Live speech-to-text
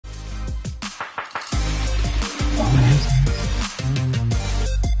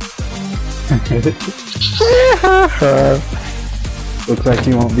Looks like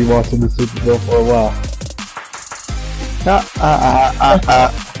you won't be watching the Super Bowl for a while.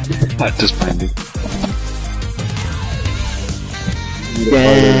 Just playing, dude.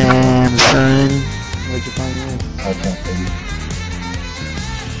 Damn, son. Where'd you find this? Okay.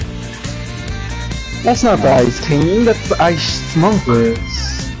 That's not the ice team, that's the ice smokers.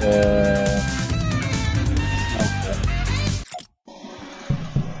 Okay.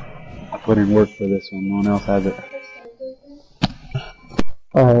 I put in work for this one, no one else has it.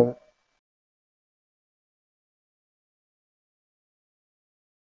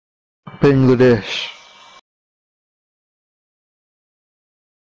 Bangladesh.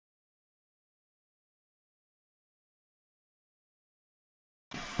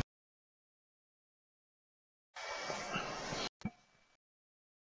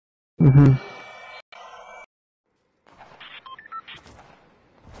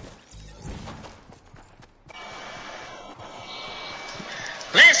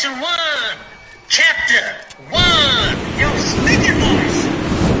 Lesson 1, Chapter 1, your speaking voice.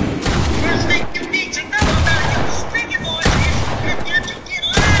 First thing you need to know about your speaking voice is you got to get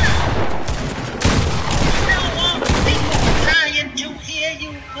loud. You don't want people trying to hear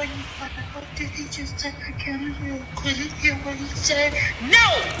you when you what did he just say? I can't couldn't hear what he said.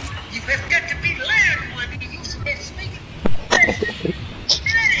 No! You have got to be loud when you use that speaking voice.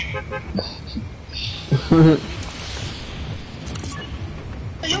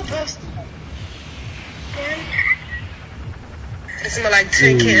 You post. It's more like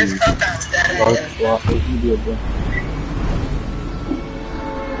 10 kids clubhouse that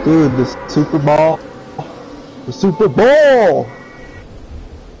Dude, the Super Bowl. The Super Bowl!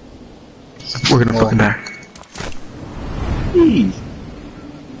 We're gonna fucking die. Jeez.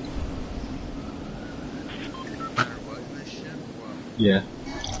 Yeah.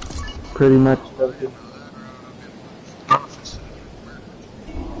 Pretty much.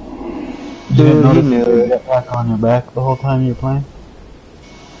 You didn't notice you got back on your back the whole time you were playing?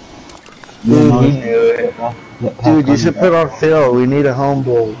 Dude, he knew it. Dude, you should put on Phil. We need a home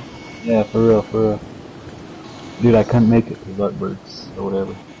bowl. Yeah, for real, for real. Dude, I couldn't make it to Buckbirds or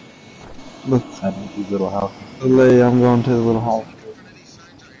whatever. Look, I need these little houses. I'm going to the little house.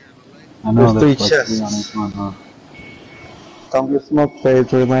 I know There's there's three like 3 on chests. each one, huh? Don't get smoked,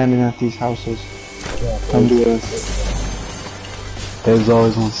 babes. We're landing at these houses. Come to us. Dave's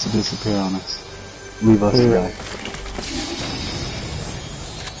always wants to disappear on us. Leave us back.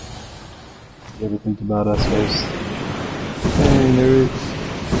 You ever think about us first? Hey, nerds.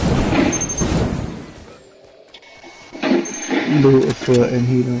 Do it for and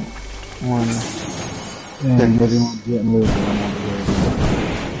he don't wanna. And everyone's getting rid of them over there.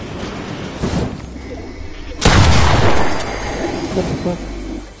 What the fuck?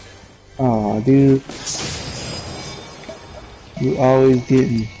 Aw, dude. You always get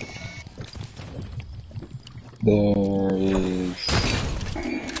me. There is...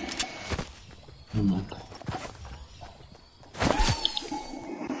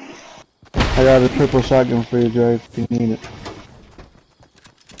 I got a triple shotgun for you, Dre, if you need it.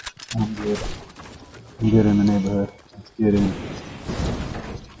 I'm good. I'm good in the neighborhood. Let's get in.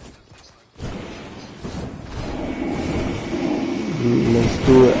 Let's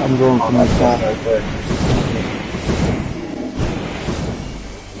do it. I'm going for my shot. Right there.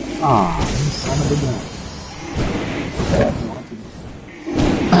 Ah, you son of a gun.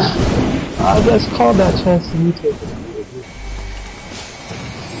 I just called that chest and you take it.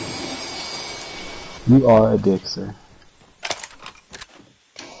 You are a dick, sir.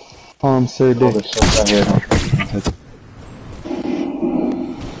 Oh, I'm so All dick. the shit right here.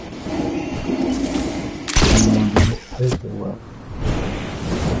 Take it well.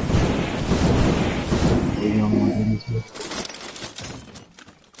 Are we the only ones in this bitch?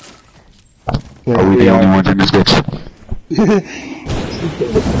 Are we the only ones in this bitch?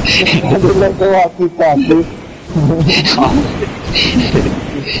 Let go out too fast, dude.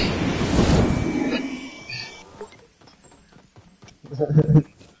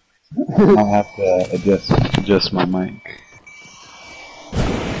 I'll have to adjust my mic.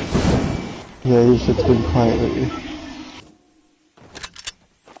 Yeah, your shit's been quiet lately.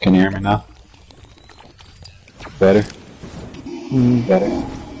 Can you hear me now? Better? Better?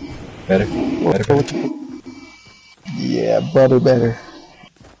 Better? Better? Yeah, better.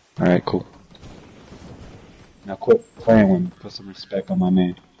 Alright, cool. Now quit playing with me. Put some respect on my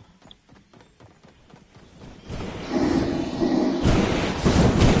name.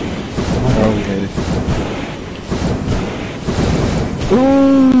 Where are we headed?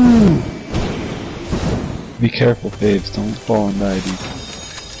 Ooh! Be careful, babes. Don't fall and die, dude.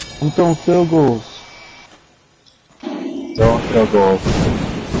 I'm throwing field goals. Don't field goal.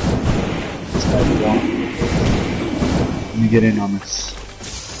 This guy's going. Let me get in on this.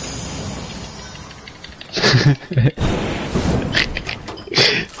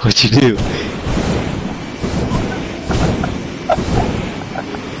 What'd you do?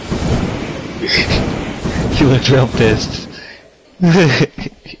 You look real pissed.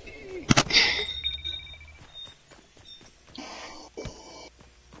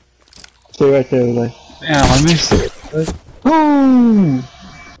 Stay right there, like. Damn, I missed it. Boom!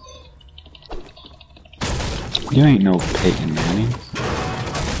 You ain't no Peyton Manning.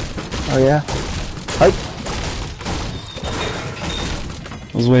 Oh yeah? Hype!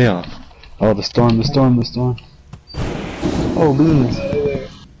 I was way off. Oh, the storm, the storm, the storm. Oh, beans.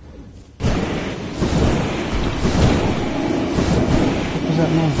 What was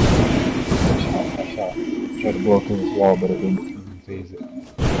that noise? I shot. Tried to blow through this wall, but it didn't phase it.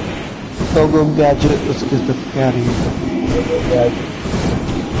 Go gadget, let's get the fuck out of here.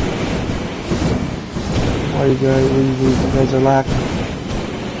 Why you guys are lacking?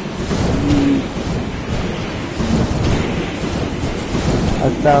 I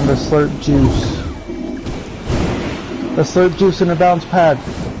found a slurp juice. A slurp juice in a bounce pad.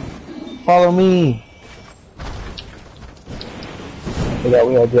 Follow me. I forgot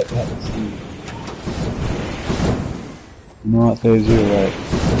we all get that. You know what, phase you right.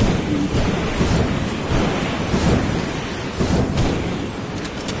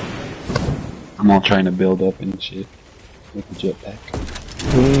 I'm all trying to build up and shit with the jetpack.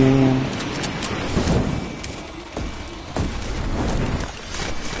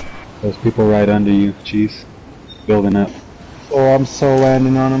 There's people right under you, Cheese. Building up. Oh, I'm so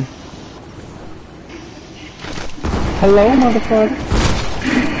landing on him. Hello, motherfucker.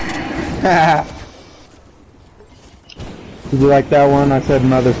 Did you like that one? I said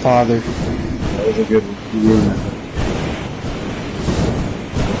mother, father. That was a good one. You ruined that.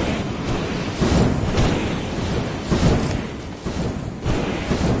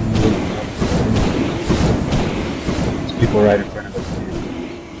 There's people right in front of us.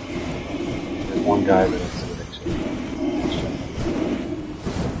 There's one guy that I see actually.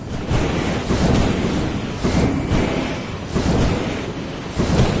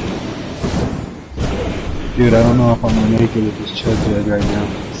 Dude, I don't know if I'm gonna make it with this chug jug right now.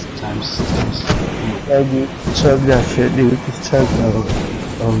 Sometimes. Hey, dude, chug that shit, dude. Just chug that.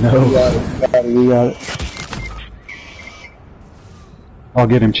 Oh no. We got it. I'll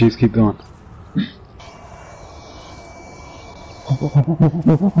get him, Cheese. Keep going.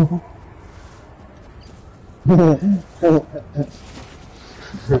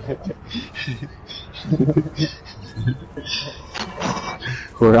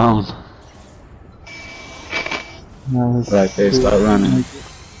 We're on. No, Right, they start running.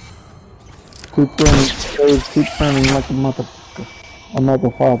 Keep running, Dave, keep running like a motherfucker.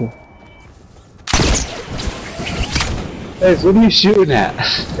 Another father. Hey, what are you shooting at?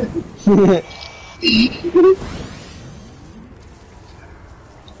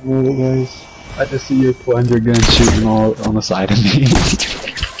 Alright, guys. I just see your plunger gun shooting all on the side of me.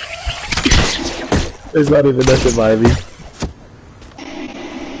 There's not even nothing by me.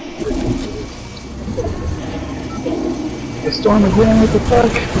 The storm again, what the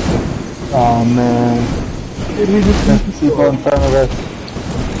fuck? Oh man. Dude, we just got the People in front of us.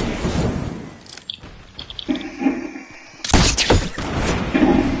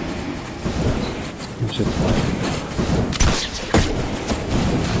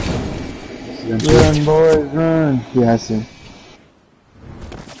 Run, boys, run. Yeah, I see.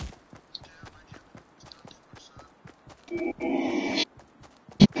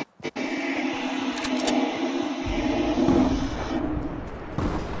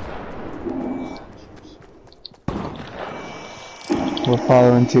 We're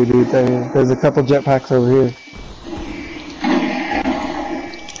following too, dude. There's a couple jetpacks over here.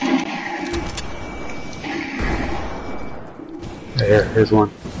 Here's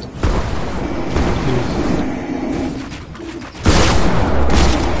one.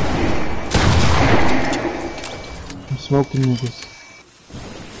 I'm smoking niggas.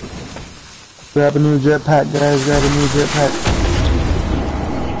 Grab a new jetpack, guys. Grab a new jetpack.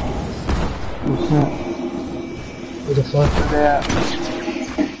 Oh, snap. Where the fuck? Where they at?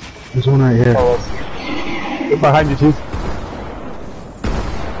 There's one right here. Oh, Get behind you, Chief.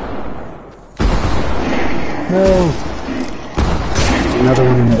 no. Another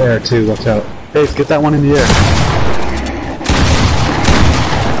one in the air too, watch out. Ace, get that one in the air.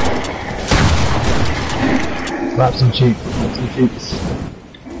 Slap some cheeks. Slap some cheeks.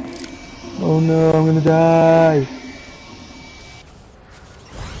 Oh no, I'm gonna die.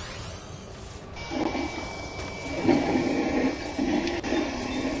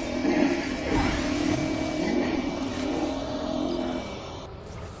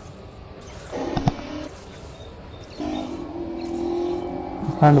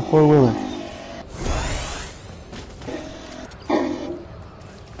 Find a four-wheeler.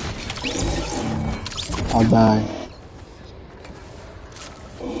 I'll die.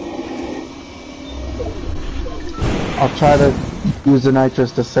 I'll try to use the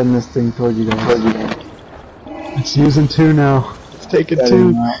nitrous to send this thing toward you guys. It's using 2 now. It's taking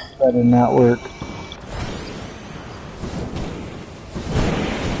 2. That did not work.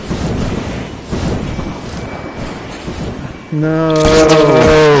 No.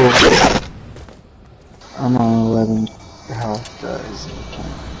 I'm on 11 health, guys.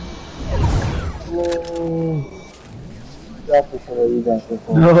 No!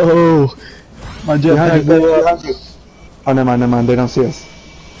 My jetpack blew up. Oh, never mind. They don't see us.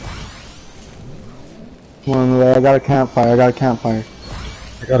 Come on, I got a campfire. I got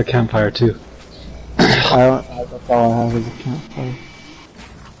a campfire too. That's all I have is a campfire.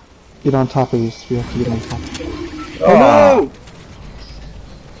 Get on top of this. We have to get on top. Oh no!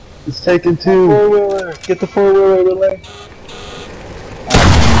 It's taking 2. Four-wheeler. Get the four-wheeler, relay.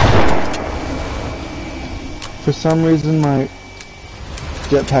 For some reason, my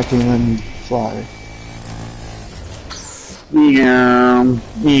jetpack didn't let me fly. Meow.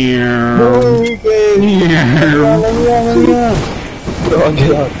 Meow. No, Gabe! Let me on.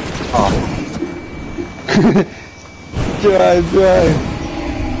 Get on. Drive.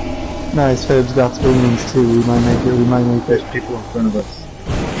 Nice, Fibs got spoons too. We might make it. There's people in front of us.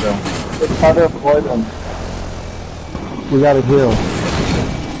 So. Let's try to avoid them. We got a hill.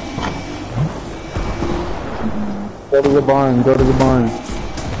 Go to the barn.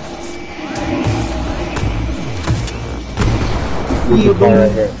 Leave the car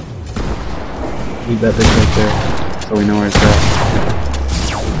right here. Leave that bitch right there, so we know where it's at.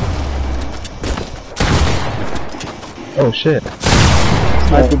 Oh shit.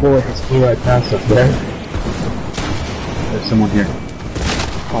 Sniper bullet just flew right past us there. There's someone here.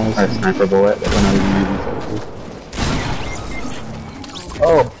 A sniper bullet that we're not even using.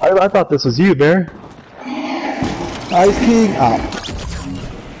 Oh, I thought this was you, Bear. Ice King up.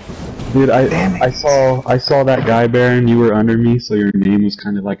 Dude, I saw that guy, Bear, and you were under me, so your name was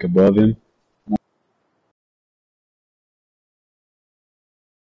kind of like above him.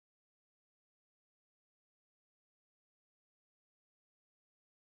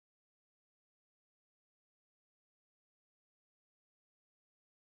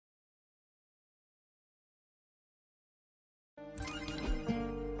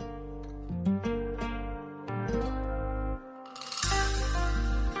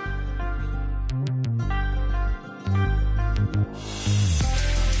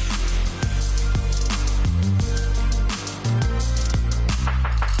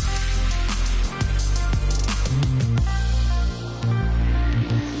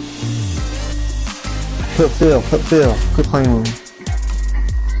 Put Phil. Quit playing with me.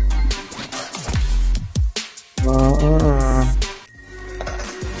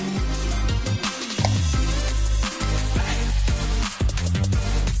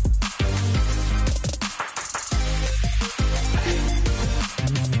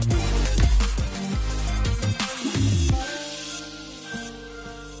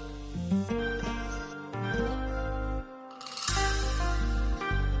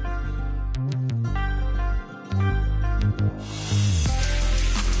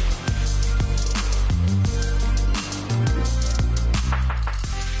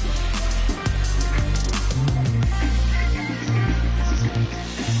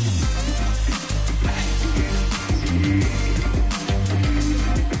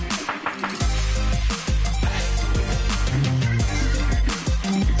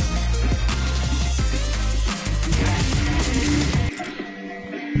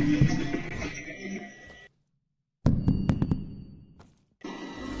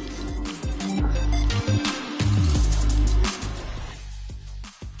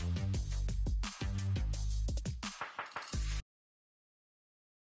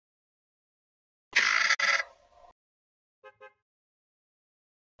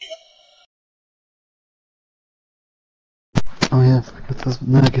 Oh yeah, forget those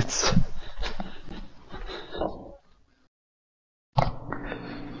nuggets.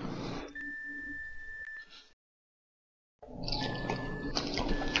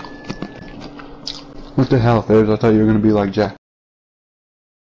 What the hell, Fibs? I thought you were gonna be like Jack.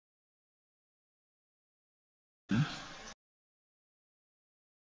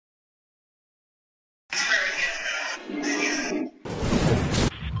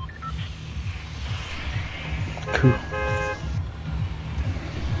 Cool.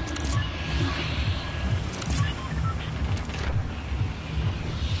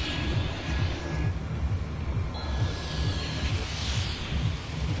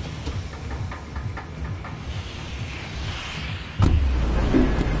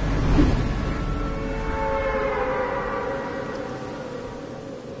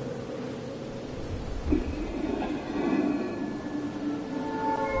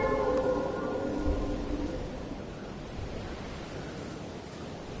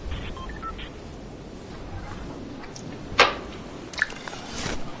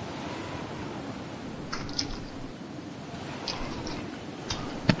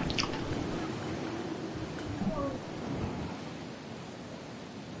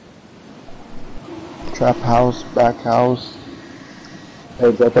 trap house, back house. Hey,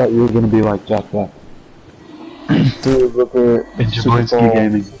 I thought you were gonna be like Jack Black. Dude, look at It's Super Jablonski Bowl.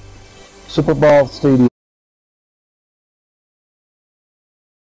 Gaming. Super Bowl Stadium.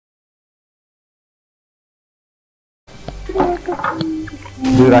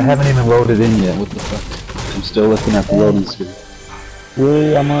 Dude, I haven't even loaded in yet. What the fuck? I'm still looking at the loading screen.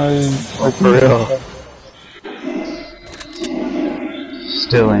 Really? I'm already like For real.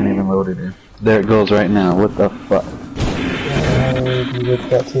 Still ain't even loaded in. There it goes right now. What the fuck? you get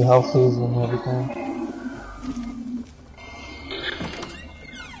that 2 houses and everything.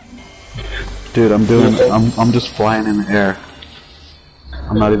 Dude, I'm just flying in the air.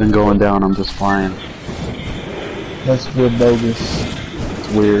 I'm not even going down, I'm just flying. That's real bogus. It's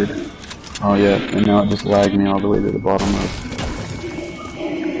weird. Oh yeah, and now it just lagged me all the way to the bottom of.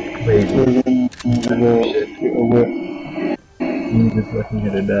 Wait, you just let me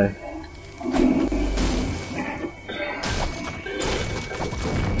hit a die.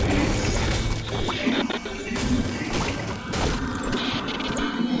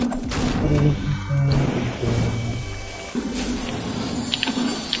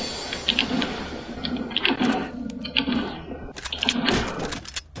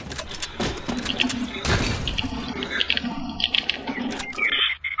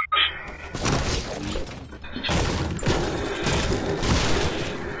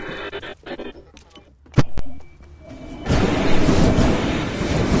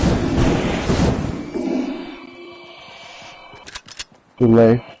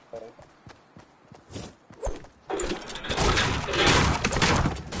 Delay.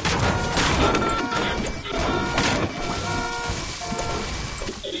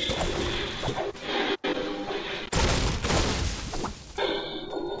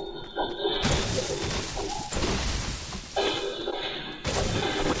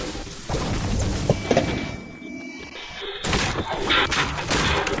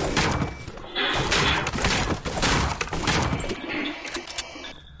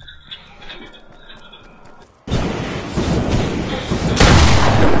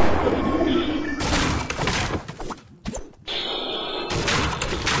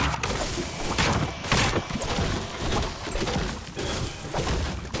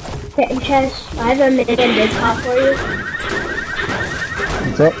 Sanchez, I have a mini and big pot for you.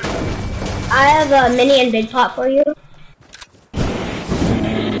 What's up? I have a mini and big pot for you.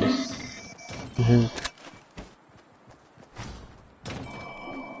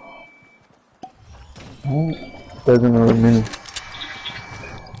 Doesn't really mean.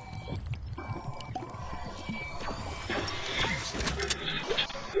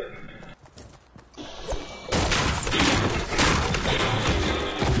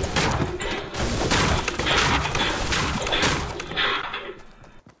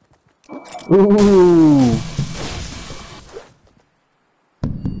 Ooh.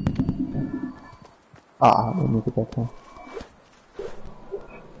 Ah, let me get that one.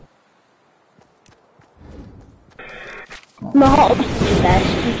 Mahomes is the best.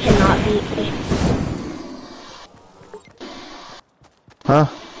 You cannot beat me. Huh?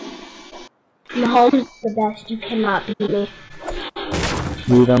 Mahomes is the best. You cannot beat me.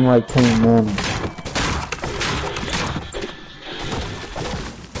 Dude, I'm like Payne Manning.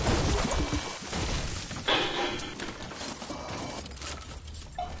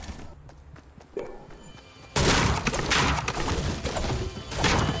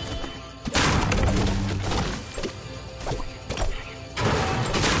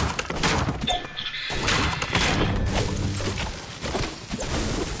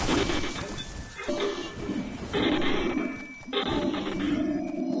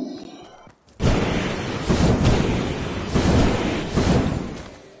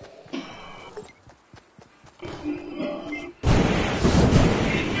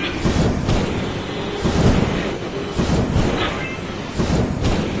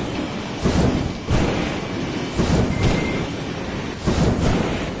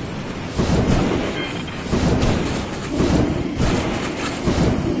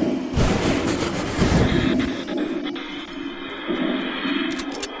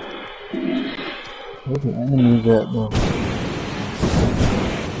 Where the enemies at though?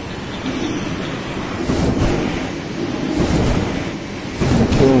 I'm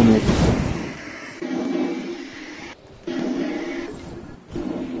killing it.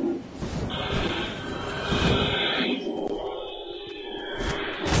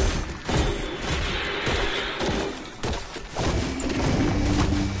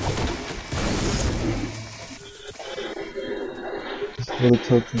 Just really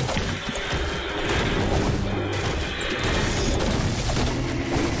tilting.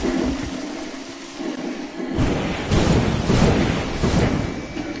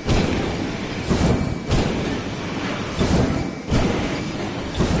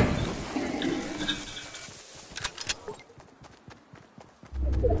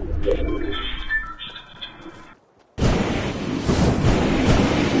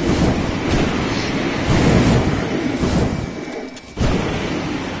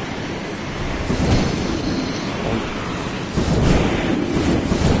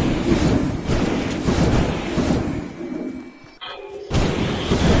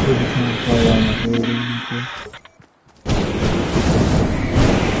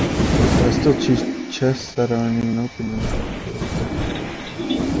 There's still two chests that aren't even open yet.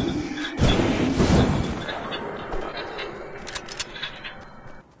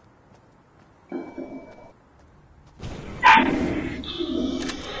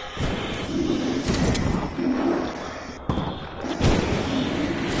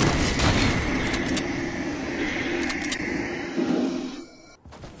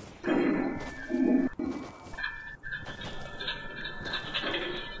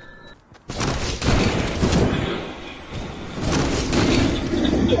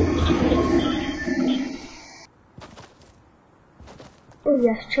 Oh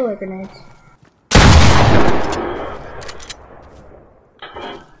yes, chiller grenades.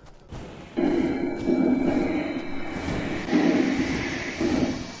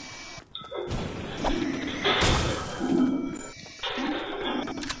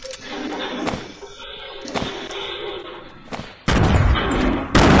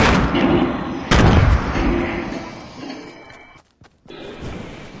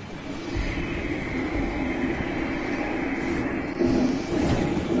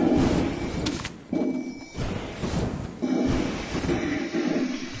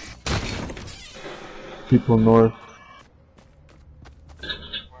 People north.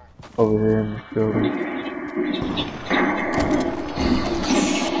 Over here in the building.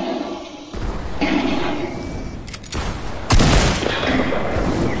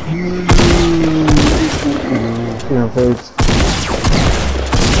 Yeah, folks.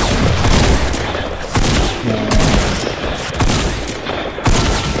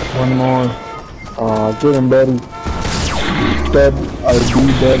 One more. Get him, buddy. Dead. RB,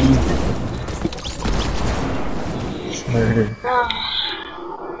 buddy. Murder.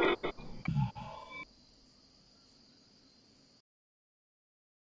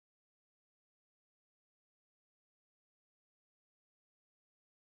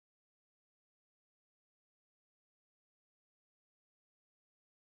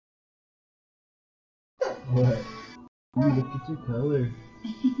 What? Ooh, look at your color.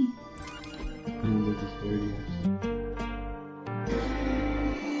 Ooh, look at this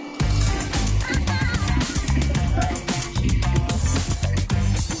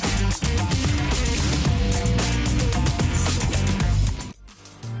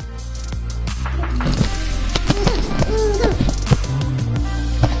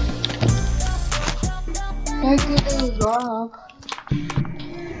I didn't drop.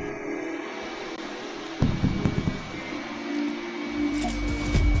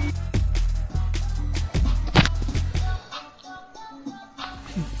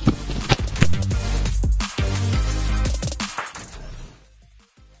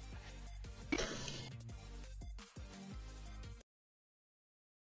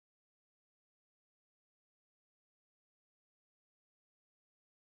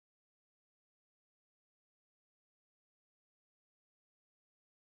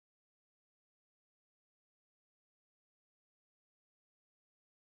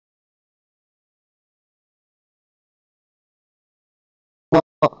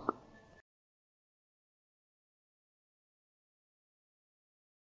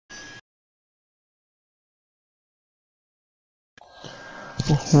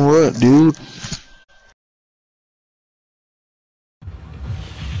 What, dude?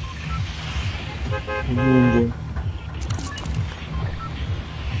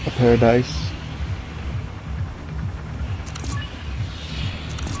 A paradise.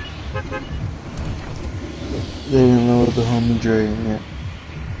 They didn't load the homie drain yet.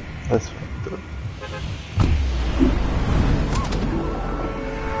 That's fucked up.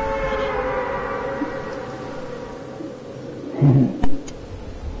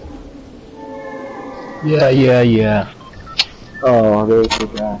 Yeah. Oh, there's the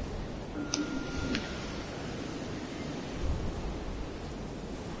guy.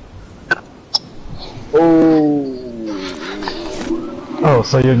 Oh,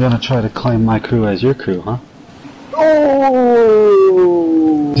 so you're gonna try to claim my crew as your crew, huh?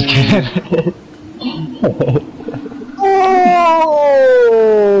 Oh!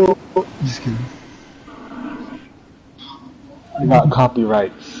 Oh! Just kidding. I got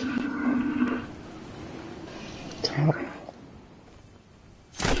copyrights.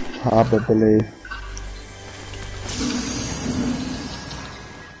 Probably.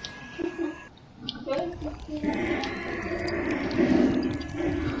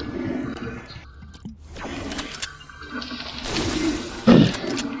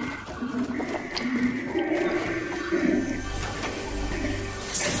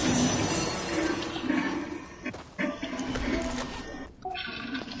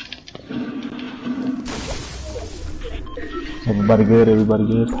 Everybody good? Everybody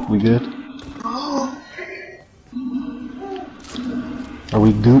good? We good? Are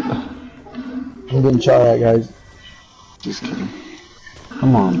we goop? I'm getting shot at, guys. Just kidding.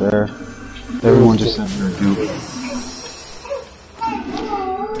 Come on, Bear. Everyone just said they're goop.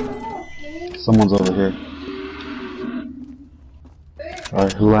 Someone's over here.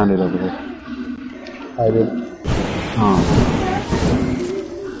 Alright, who landed over here? I did. Oh.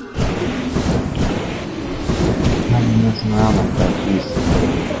 Can't be messing around like that, jeez.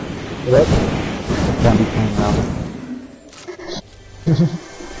 What? Can't be playing around.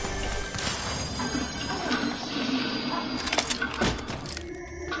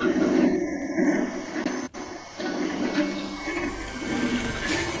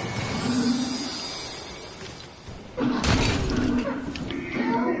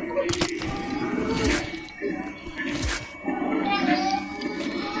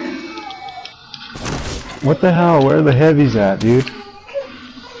 What the hell? Where are the heavies at, dude?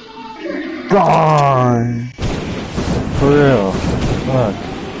 Gone! For real. Fuck.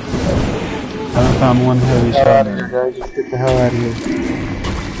 Haven't found one heavy Get shot out of here, in. guys. Just get the hell out of here.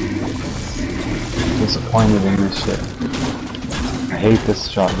 Disappointed in this shit. I hate this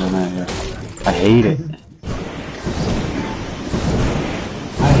shotgun out here. I hate it.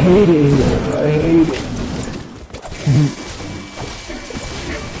 I hate it. I hate it.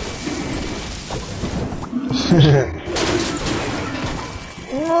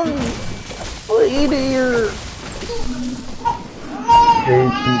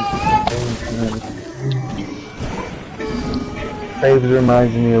 Faves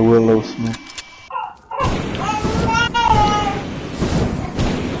reminds me of Willow Smith.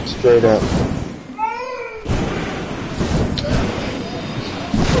 Straight up.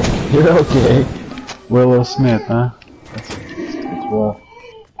 You're okay. Willow Smith, huh? That's rough.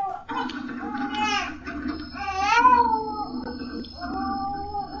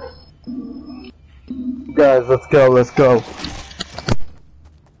 Guys, let's go, let's go.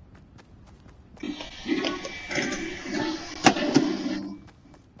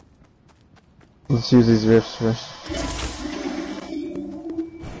 Let's use these rifts first.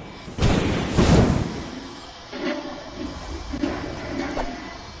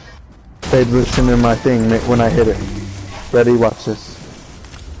 Stay listen to my thing when I hit it. Ready? Watch this.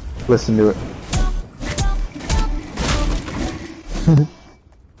 Listen to it.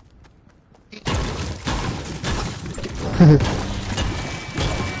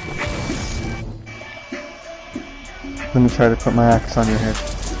 Let me try to put my axe on your head.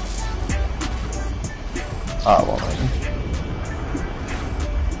 Ah, well,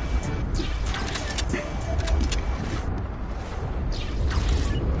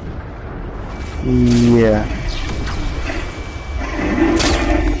 yeah.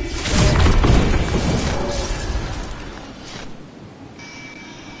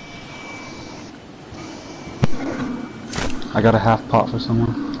 I got a half pot for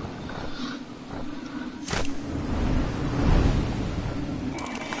someone.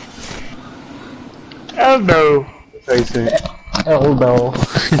 Elbow. Face it. Elbow.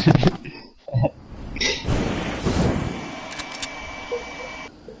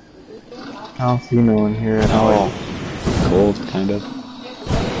 I don't see no one here at all. Cold, kind of.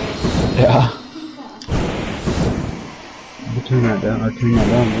 Yeah. I'll turn that down. I'll turn that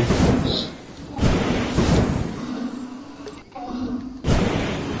down, man.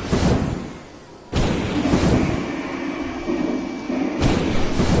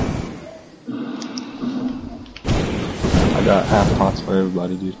 I got half pots for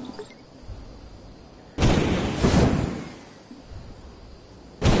everybody, dude.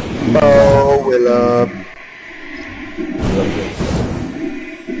 Oh, Willa.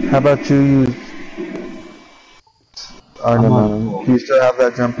 How about you use... Oh, no. Do you still have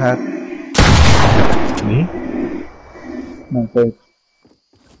that jump pad? Me? No, thanks.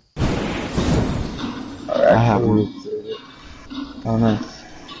 I have one. Oh, nice.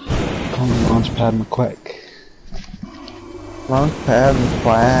 Call me Launchpad McQuack. Launchpad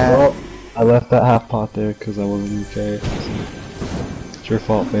McQuack. Well, I left that half pot there because I wasn't okay. So it's your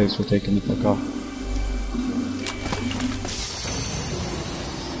fault, Faves, for taking the fuck off.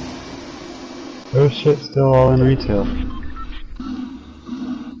 There's shit still all in retail.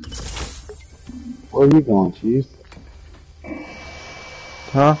 Where are you going, Chief?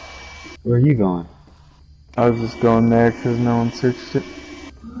 Huh? Where are you going? I was just going there because no one searched it.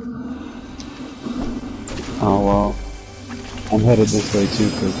 Oh well. I'm headed this way too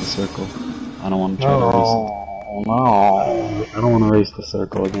because the circle. I don't want to try to race. Oh, no. I don't want to race the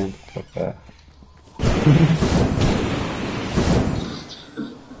circle again. Fuck that.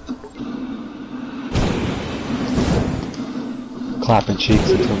 clapping cheeks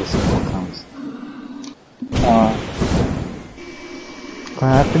until the circle comes.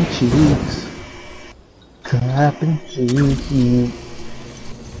 Clapping cheeks. Clapping cheeks.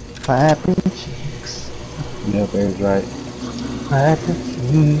 Clapping cheeks. Yeah, Bear's right.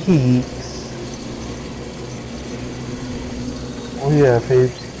 Clapping cheeks. Oh yeah,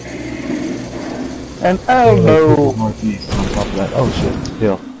 babes. An elbow! Northeast on top of that. Oh shit,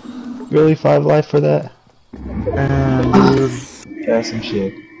 hill. Really 5 life for that? And dude, That's some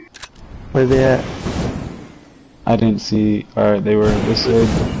shit. where they at? I didn't see. Alright, they were this way.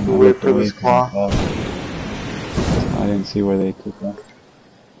 Wait for the squaw. I didn't see where they took that.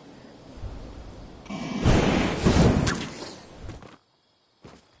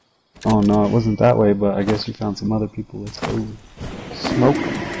 Oh no, it wasn't that way, but I guess you found some other people. Let's go. Smoke.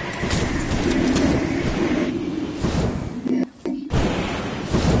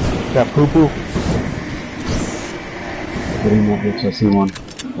 Got poo-poo. Getting that bitch, I see one.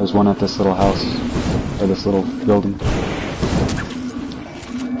 There's one at this little house, or this little building.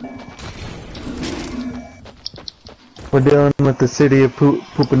 We're dealing with the city of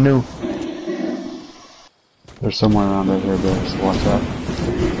Poopanoo. There's somewhere around over here, bro, so watch out.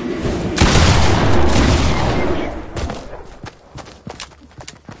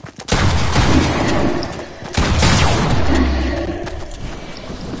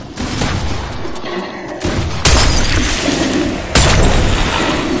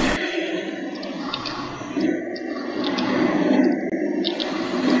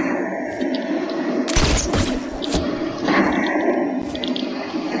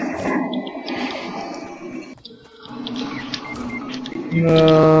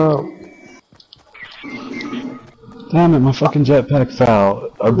 No. Damn it, my fucking jetpack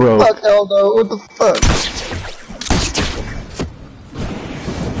fell. I broke. Fuck, Eldo, what the fuck?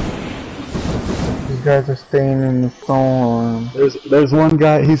 These guys are staying in the storm. There's one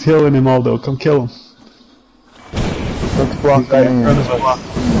guy, he's healing him, Aldo. Come kill him. Let's block that in.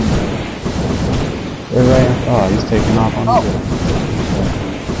 Oh, he's taking off on the